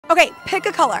Okay, pick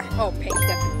a color. Oh, pink,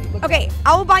 definitely. Look. Okay,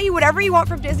 I will buy you whatever you want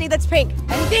from Disney that's pink.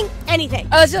 Anything? Anything.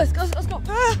 Let's go.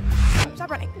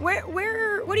 Stop running.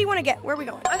 What do you want to get? Where are we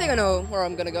going? I think I know where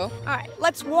I'm gonna go. All right,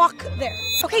 let's walk there.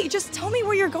 Okay, just tell me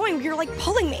where you're going. You're like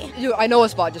pulling me. Dude, I know a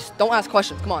spot. Just don't ask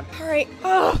questions. Come on. All right.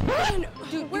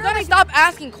 Dude, you gotta stop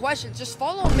asking questions. Just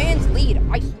follow a man's lead.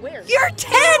 I swear. You're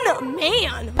 10,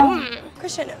 man.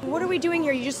 Christian, what are we doing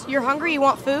here? You're hungry? You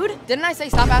want food? Didn't I say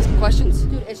stop asking questions?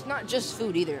 Dude, it's not just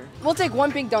food either. We'll take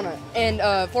 1 pink donut and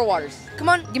 4 waters. Come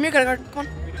on, give me your credit card. Come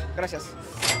on. Gracias.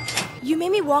 You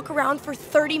made me walk around for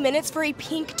 30 minutes for a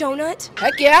pink donut?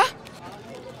 Heck yeah.